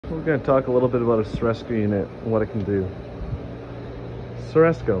We're going to talk a little bit about a Seresco unit and what it can do.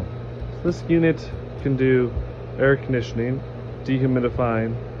 Seresco. So this unit can do air conditioning,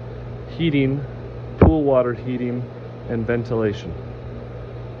 dehumidifying, heating, pool water heating, and ventilation,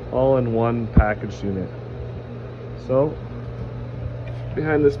 all in one packaged unit. So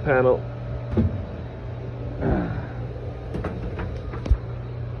behind this panel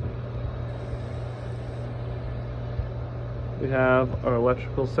we have our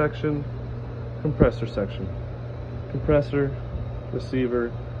electrical section, compressor section, compressor,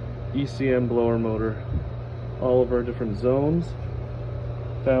 receiver, ECM blower motor, all of our different zones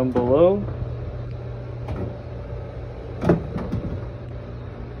found below.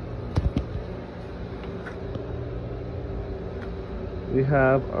 We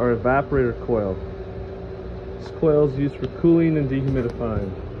have our evaporator coil. This coil is used for cooling and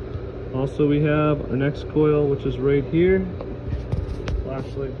dehumidifying. Also, we have our next coil, which is right here.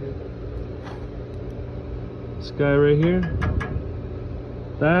 Flashlight here. This guy right here.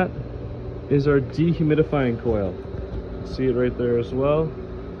 That is our dehumidifying coil. See it right there as well.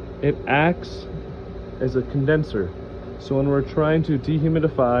 It acts as a condenser. So when we're trying to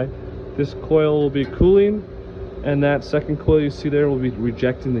dehumidify, this coil will be cooling, and that second coil you see there will be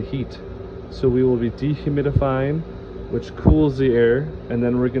rejecting the heat. So we will be dehumidifying, which cools the air, and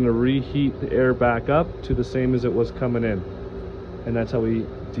then we're going to reheat the air back up to the same as it was coming in. And that's how we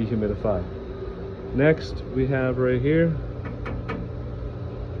dehumidify. Next, we have right here,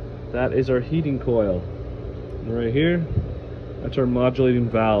 that is our heating coil. And right here, that's our modulating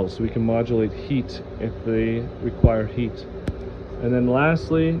valves. So we can modulate heat if they require heat. And then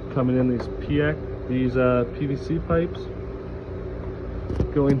lastly, coming in these PVC pipes,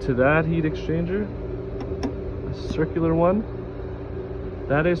 going to that heat exchanger, a circular one,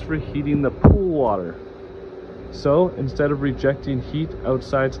 that is for heating the pool water. So instead of rejecting heat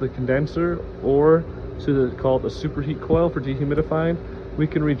outside to the condenser or to the called a superheat coil for dehumidifying, we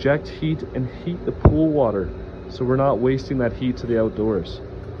can reject heat and heat the pool water, so we're not wasting that heat to the outdoors.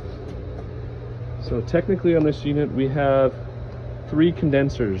 So technically on this unit we have 3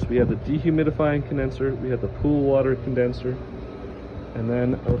 condensers. We have the dehumidifying condenser, we have the pool water condenser, and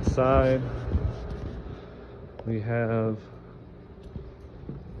then outside we have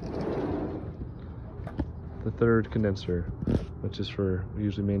the 3rd condenser, which is for, we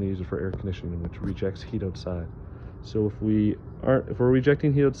usually mainly use it for air conditioning, which rejects heat outside. So if we're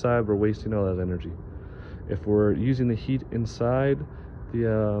rejecting heat outside, we're wasting all that energy. If we're using the heat inside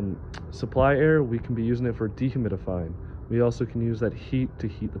the supply air, we can be using it for dehumidifying. We also can use that heat to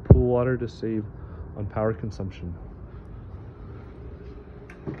heat the pool water to save on power consumption,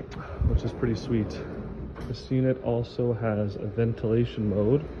 which is pretty sweet. This unit also has a ventilation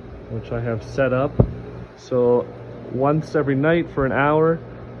mode, which I have set up. So once every night for an hour,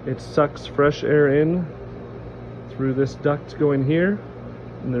 it sucks fresh air in through this duct going here,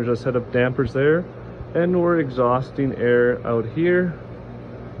 and there's a set of dampers there, and we're exhausting air out here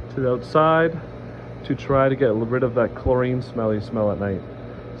to the outside to try to get rid of that chlorine smell you smell at night.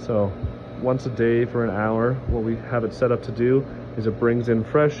 So once a day for an hour, what we have it set up to do is it brings in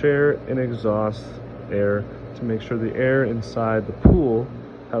fresh air and exhausts air to make sure the air inside the pool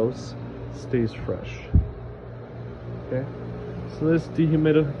house stays fresh. Okay, so this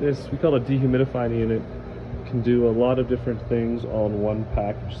we call it a dehumidifying unit, can do a lot of different things all in one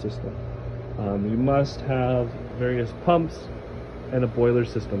package system. You must have various pumps and a boiler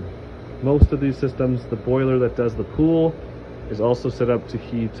system. Most of these systems, the boiler that does the pool is also set up to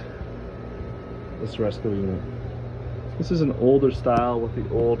heat the Seresco unit. This is an older style with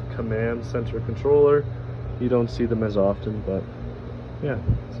the old command center controller. You don't see them as often, but yeah,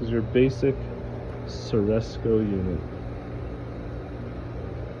 this is your basic Seresco unit.